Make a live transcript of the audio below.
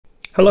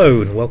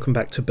Hello and welcome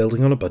back to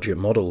Building on a Budget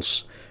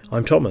Models.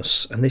 I'm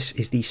Thomas and this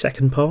is the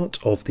second part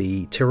of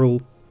the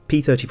Tyrrell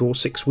P34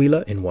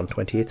 six-wheeler in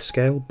 1/20th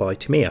scale by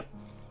Tamiya.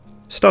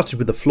 Started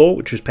with the floor,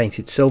 which was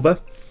painted silver.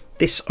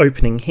 This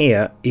opening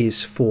here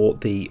is for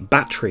the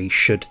battery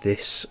should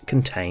this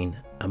contain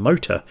a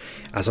motor,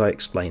 as I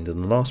explained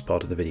in the last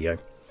part of the video.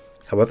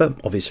 However,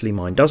 obviously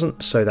mine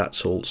doesn't, so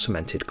that's all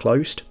cemented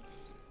closed.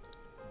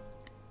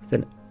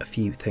 Then a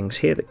few things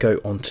here that go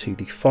onto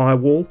the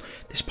firewall.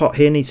 This part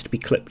here needs to be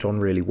clipped on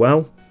really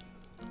well.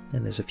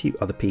 And there's a few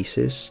other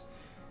pieces.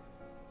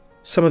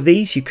 Some of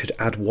these you could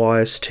add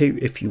wires to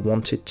if you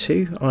wanted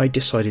to. I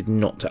decided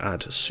not to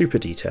add super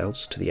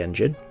details to the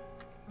engine.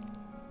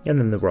 And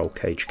then the roll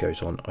cage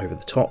goes on over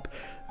the top.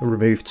 I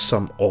removed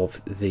some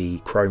of the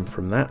chrome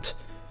from that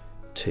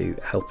to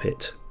help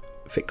it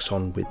fix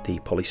on with the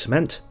poly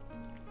cement.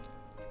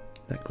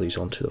 That glues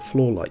onto the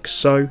floor like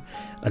so,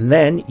 and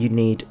then you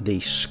need the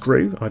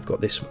screw. I've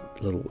got this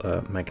little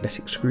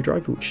magnetic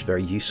screwdriver, which is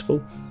very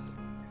useful.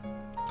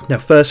 Now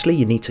firstly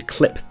you need to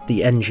clip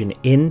the engine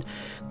in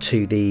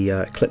to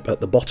the clip at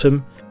the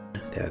bottom.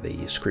 There,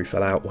 the screw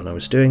fell out when I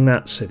was doing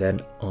that, so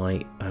then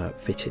I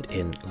fit it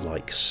in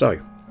like so.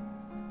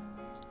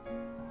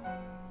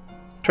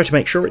 Try to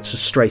make sure it's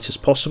as straight as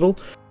possible.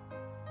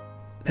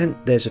 Then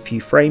there's a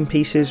few frame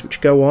pieces which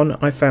go on.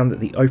 I found that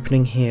the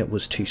opening here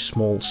was too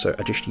small, so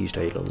I just used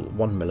a little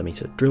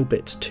 1mm drill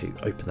bit to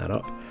open that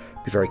up.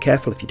 Be very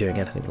careful if you're doing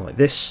anything like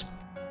this.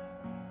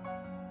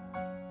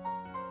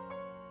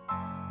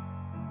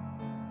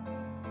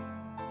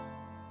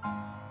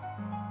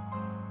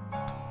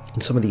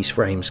 And some of these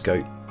frames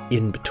go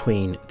in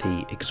between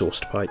the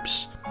exhaust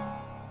pipes.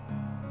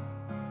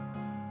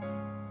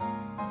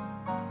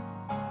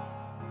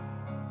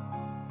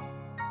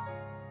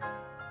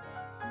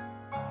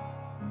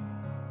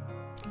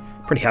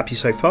 Pretty happy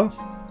so far.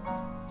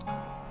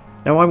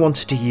 Now I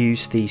wanted to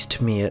use these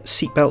Tamiya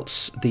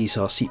seatbelts. These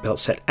are seatbelt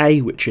set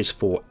A, which is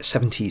for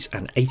 70s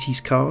and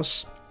 80s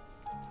cars.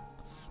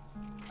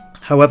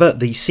 However,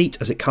 the seat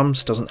as it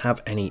comes doesn't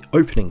have any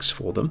openings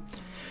for them.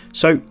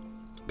 So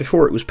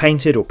before it was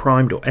painted or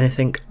primed or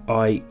anything,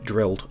 I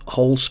drilled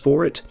holes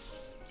for it.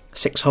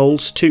 6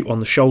 holes, 2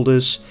 on the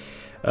shoulders,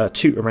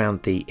 2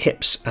 around the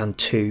hips and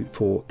 2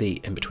 for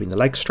the in between the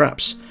leg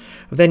straps.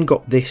 I've then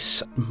got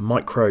this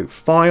micro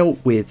file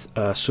with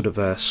sort of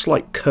a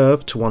slight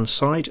curve to one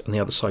side and the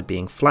other side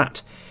being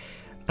flat,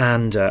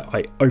 and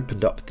I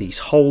opened up these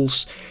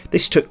holes.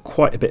 This took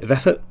quite a bit of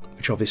effort,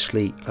 which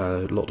obviously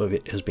a lot of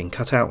it has been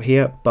cut out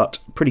here, but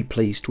pretty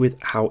pleased with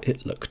how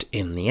it looked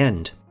in the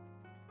end.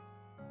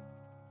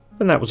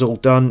 When that was all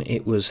done,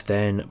 it was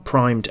then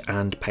primed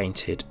and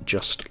painted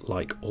just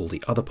like all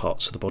the other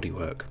parts of the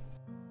bodywork.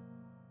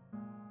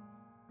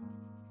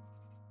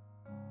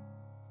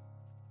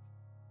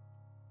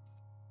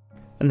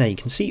 And there you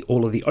can see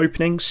all of the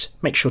openings.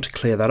 Make sure to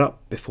clear that up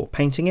before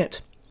painting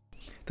it.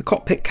 The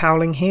cockpit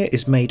cowling here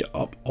is made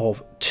up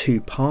of 2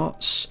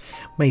 parts.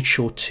 Made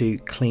sure to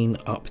clean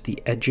up the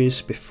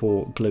edges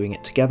before gluing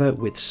it together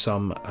with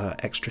some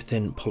extra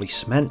thin poly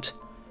cement.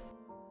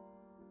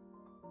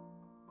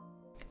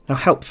 Now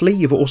helpfully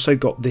you've also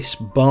got this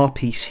bar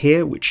piece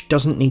here which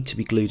doesn't need to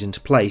be glued into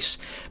place,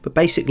 but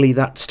basically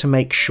that's to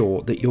make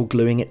sure that you're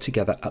gluing it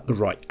together at the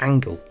right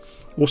angle.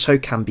 Also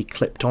can be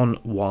clipped on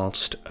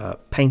whilst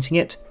painting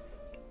it.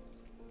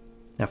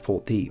 Now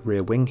for the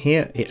rear wing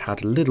here, it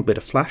had a little bit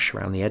of flash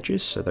around the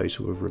edges, so those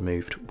were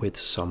removed with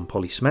some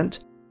poly cement.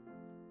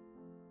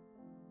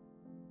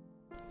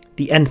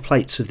 The end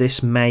plates of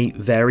this may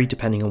vary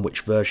depending on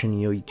which version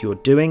you're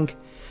doing.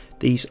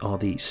 These are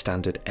the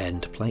standard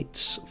end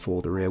plates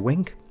for the rear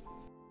wing.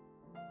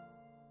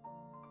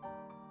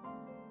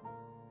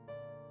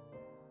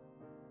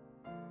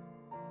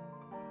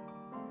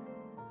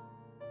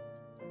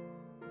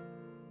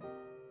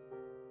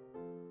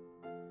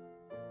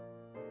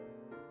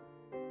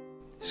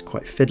 It's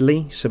quite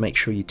fiddly, so make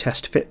sure you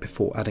test fit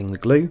before adding the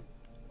glue.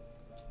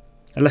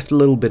 I left a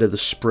little bit of the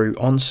sprue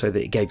on so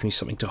that it gave me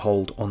something to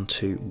hold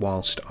onto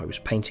whilst I was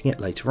painting it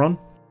later on.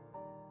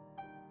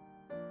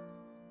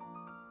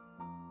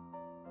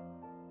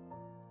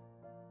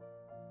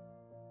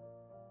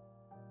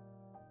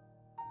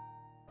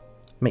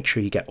 Make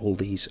sure you get all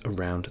these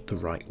around the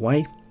right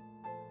way.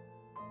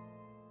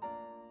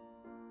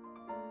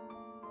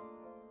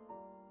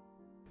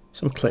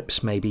 Some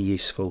clips may be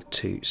useful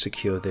to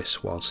secure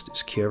this whilst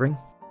it's curing.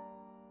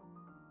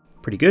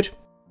 Pretty good.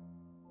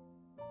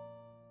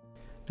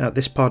 Now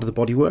this part of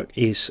the bodywork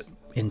is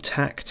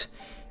intact.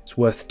 It's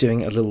worth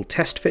doing a little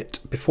test fit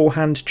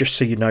beforehand just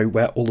so you know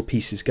where all the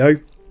pieces go.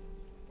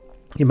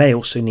 You may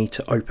also need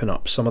to open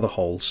up some of the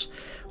holes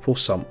for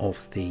some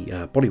of the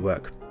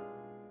bodywork.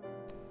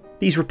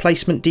 These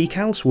replacement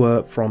decals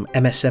were from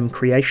MSM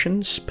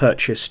Creations,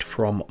 purchased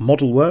from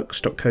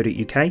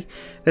modelworks.co.uk.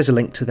 There's a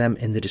link to them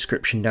in the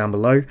description down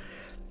below.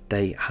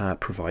 They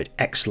provide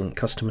excellent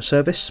customer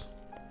service.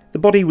 The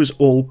body was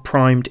all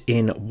primed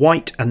in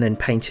white and then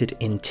painted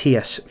in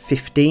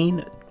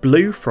TS15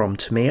 blue from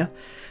Tamiya.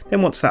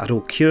 Then once that had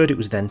all cured, it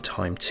was then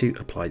time to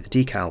apply the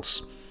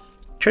decals.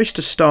 Chose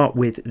to start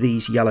with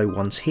these yellow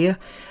ones here,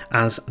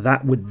 as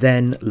that would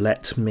then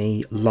let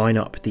me line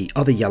up the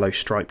other yellow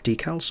stripe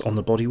decals on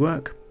the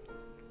bodywork.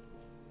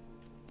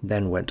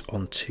 Then went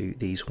on to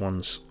these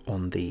ones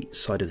on the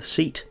side of the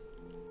seat.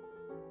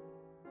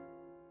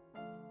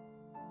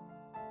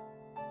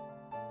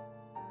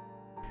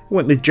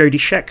 Went with Jody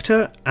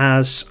Scheckter,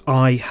 as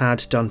I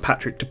had done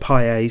Patrick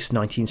Depaille's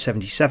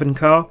 1977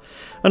 car,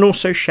 and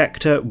also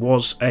Scheckter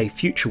was a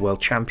future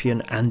world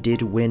champion and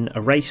did win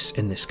a race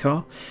in this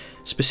car,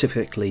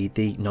 specifically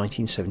the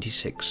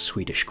 1976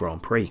 Swedish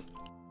Grand Prix.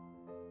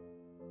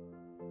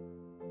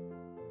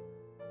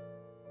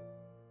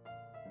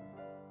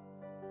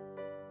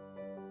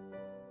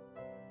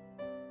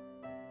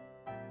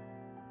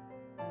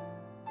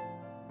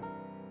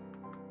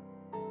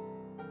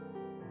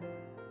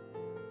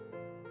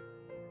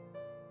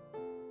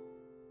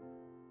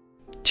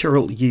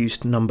 Tyrrell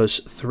used numbers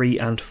 3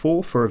 and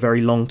 4 for a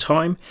very long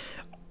time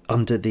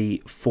under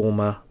the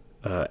former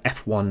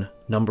F1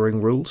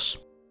 numbering rules.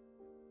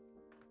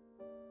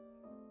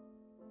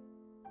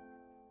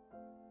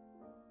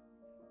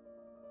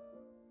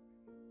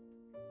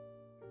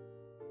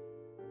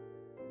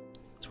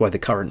 That's why the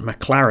current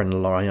McLaren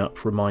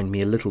lineup remind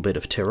me a little bit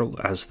of Tyrrell,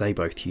 as they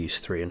both use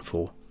 3 and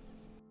 4.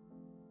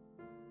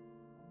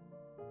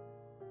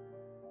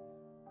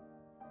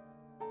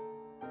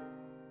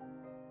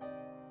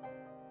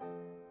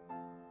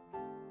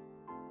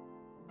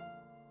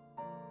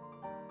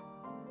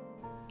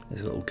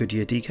 There's little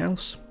Goodyear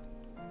decals.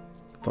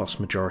 Vast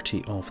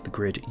majority of the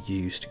grid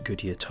used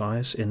Goodyear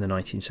tyres in the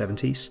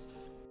 1970s.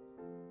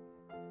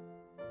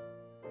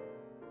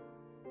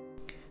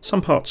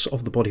 Some parts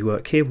of the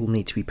bodywork here will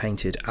need to be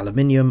painted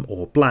aluminium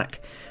or black.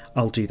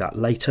 I'll do that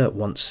later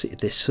once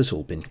this has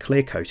all been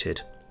clear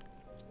coated.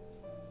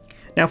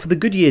 Now for the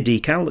Goodyear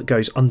decal that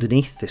goes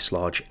underneath this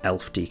large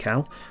elf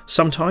decal,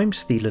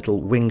 sometimes the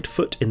little winged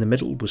foot in the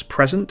middle was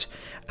present,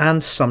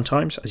 and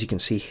sometimes, as you can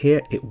see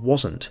here, it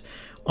wasn't.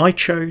 I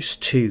chose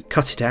to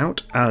cut it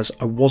out as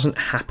I wasn't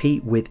happy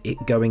with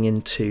it going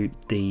into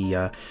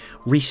the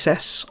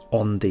recess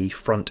on the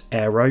front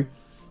aero,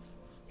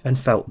 and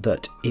felt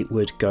that it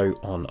would go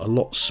on a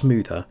lot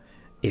smoother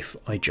if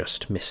I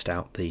just missed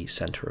out the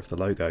centre of the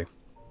logo.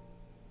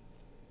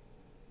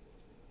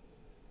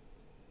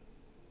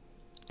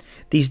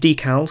 These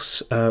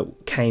decals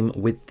came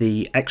with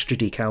the extra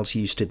decals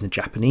used in the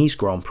Japanese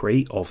Grand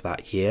Prix of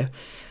that year.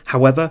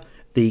 However,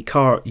 the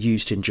car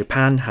used in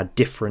Japan had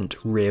different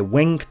rear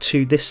wing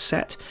to this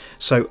set,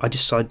 so I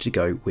decided to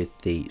go with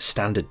the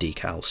standard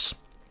decals.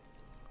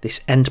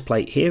 This end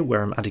plate here,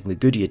 where I'm adding the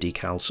Goodyear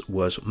decals,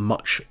 was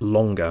much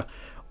longer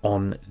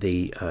on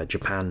the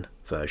Japan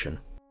version.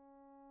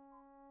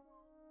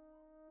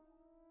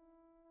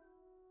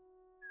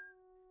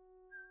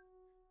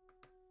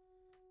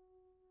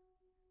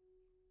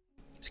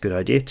 It's a good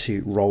idea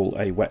to roll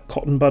a wet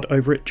cotton bud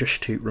over it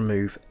just to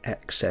remove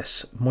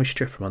excess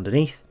moisture from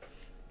underneath.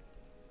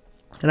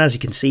 And as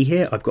you can see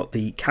here, I've got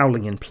the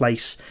cowling in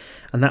place,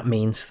 and that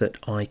means that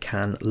I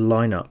can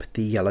line up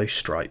the yellow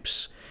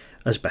stripes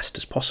as best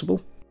as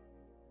possible.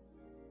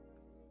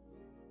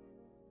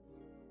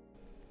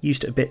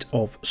 Used a bit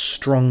of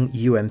strong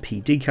UMP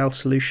decal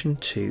solution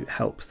to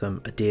help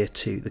them adhere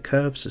to the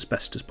curves as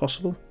best as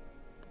possible.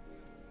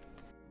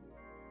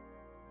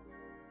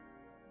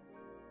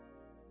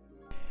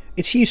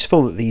 It's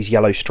useful that these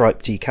yellow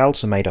stripe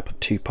decals are made up of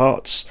two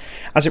parts,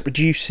 as it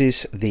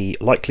reduces the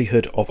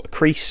likelihood of a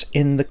crease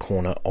in the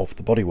corner of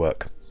the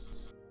bodywork.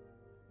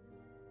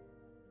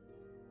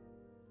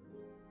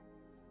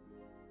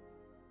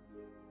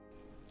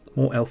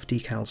 More elf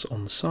decals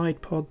on the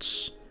side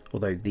pods,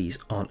 although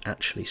these aren't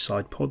actually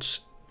side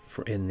pods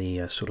in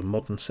the sort of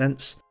modern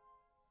sense.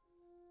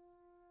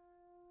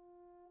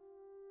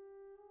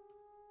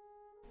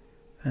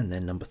 And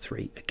then number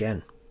 3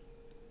 again.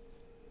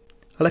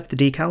 I left the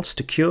decals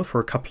to cure for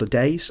a couple of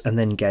days and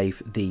then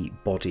gave the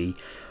body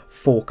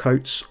 4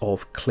 coats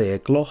of clear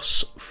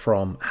gloss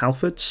from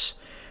Halfords,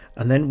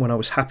 and then when I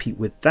was happy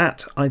with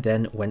that, I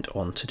then went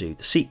on to do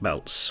the seat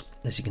belts,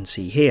 as you can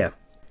see here.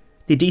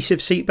 The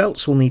adhesive seat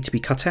belts will need to be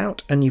cut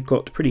out, and you've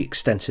got pretty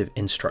extensive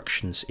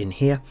instructions in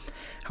here.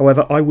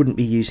 However, I wouldn't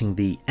be using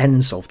the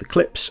ends of the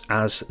clips,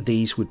 as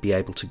these would be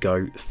able to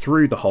go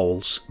through the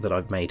holes that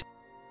I've made.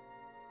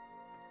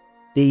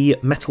 The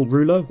metal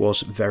ruler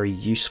was very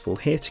useful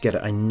here to get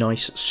a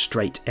nice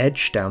straight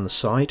edge down the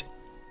side.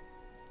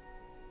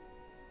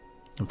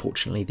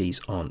 Unfortunately,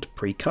 these aren't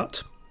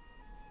pre-cut.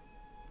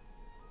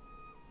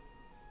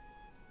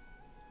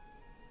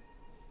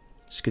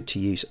 It's good to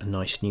use a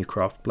nice new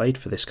craft blade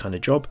for this kind of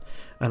job,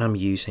 and I'm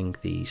using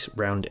these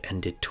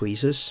round-ended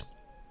tweezers.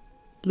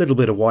 A little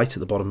bit of white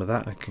at the bottom of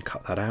that, I can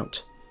cut that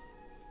out.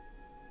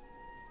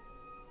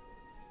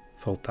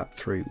 Fold that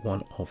through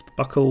one of the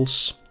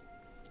buckles.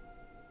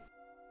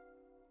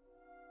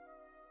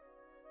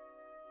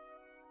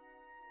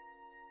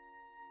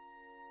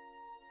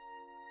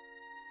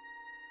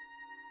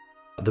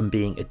 Them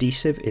being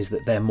adhesive is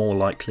that they're more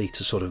likely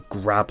to sort of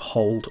grab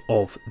hold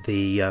of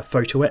the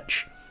photo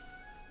etch.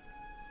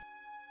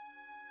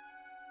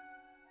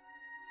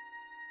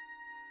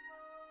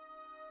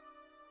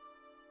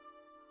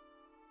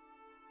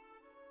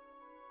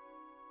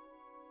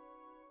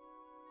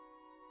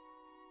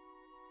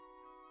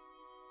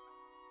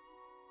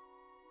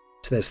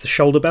 So there's the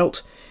shoulder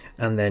belt,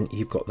 and then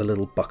you've got the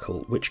little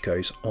buckle which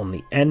goes on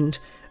the end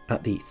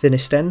at the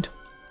thinnest end.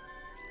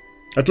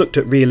 I'd looked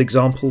at real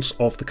examples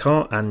of the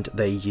car and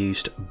they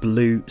used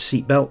blue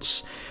seat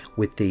belts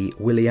with the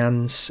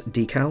Williams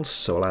decals,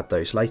 so I'll add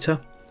those later.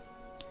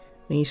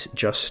 These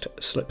just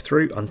slip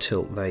through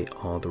until they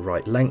are the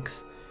right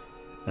length,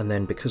 and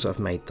then because I've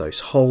made those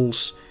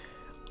holes,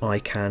 I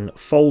can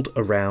fold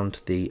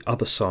around the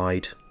other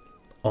side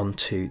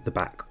onto the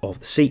back of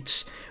the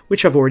seats,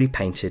 which I've already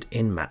painted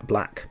in matte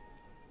black.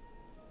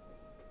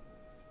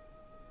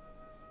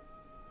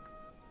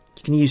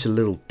 You can use a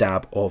little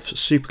dab of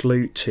super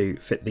glue to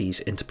fit these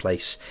into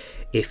place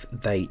if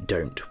they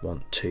don't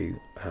want to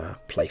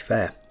play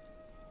fair.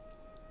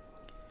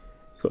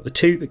 You've got the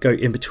two that go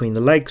in between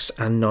the legs,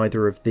 and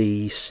neither of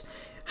these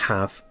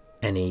have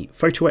any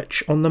photo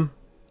etch on them.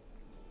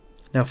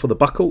 Now for the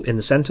buckle in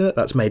the centre,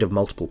 that's made of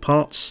multiple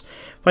parts.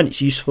 I find it's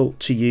useful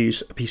to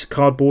use a piece of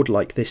cardboard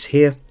like this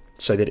here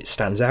so that it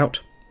stands out.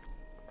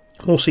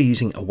 I'm also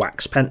using a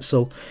wax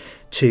pencil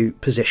to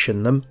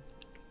position them,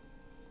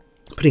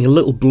 putting a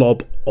little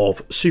blob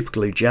of super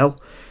glue gel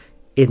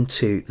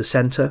into the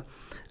centre,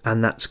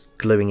 and that's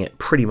gluing it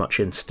pretty much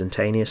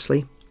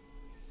instantaneously.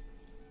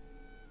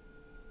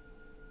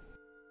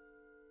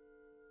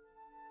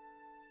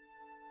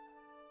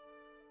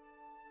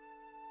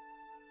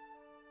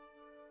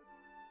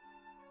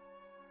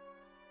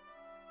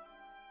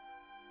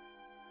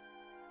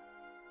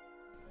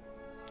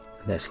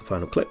 And there's the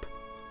final clip.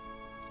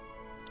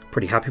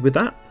 Pretty happy with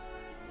that.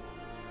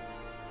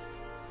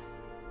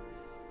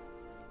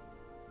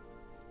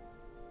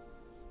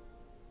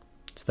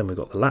 So then we've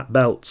got the lap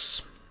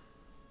belts.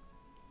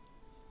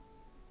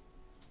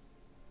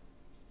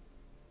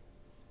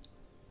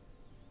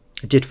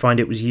 I did find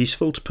it was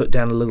useful to put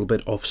down a little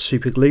bit of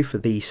super glue for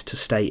these to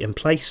stay in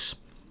place.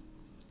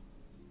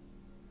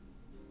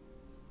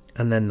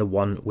 And then the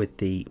one with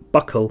the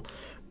buckle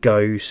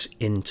goes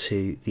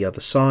into the other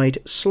side,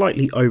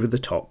 slightly over the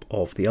top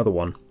of the other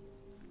one.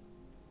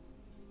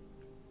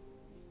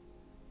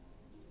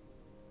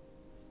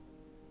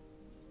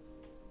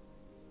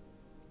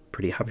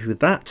 Pretty happy with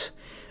that.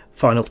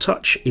 Final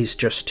touch is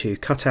just to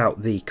cut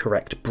out the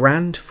correct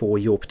brand for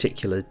your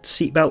particular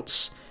seat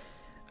belts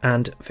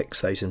and fix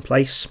those in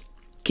place.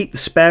 Keep the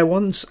spare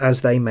ones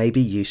as they may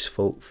be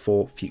useful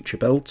for future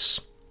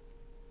builds.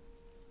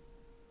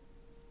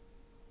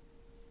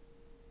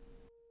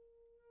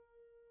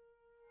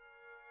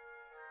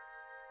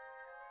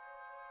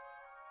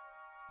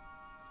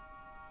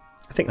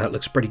 I think that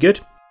looks pretty good.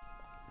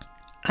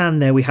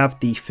 And there we have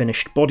the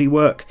finished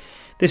bodywork.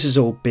 This has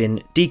all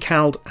been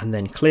decaled and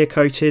then clear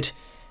coated.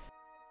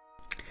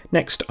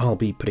 Next I'll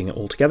be putting it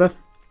all together.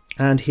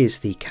 And here's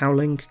the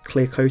cowling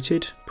clear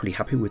coated. Pretty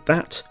happy with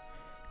that.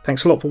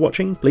 Thanks a lot for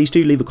watching. Please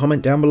do leave a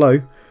comment down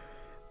below.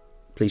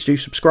 Please do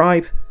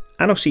subscribe,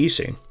 and I'll see you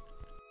soon.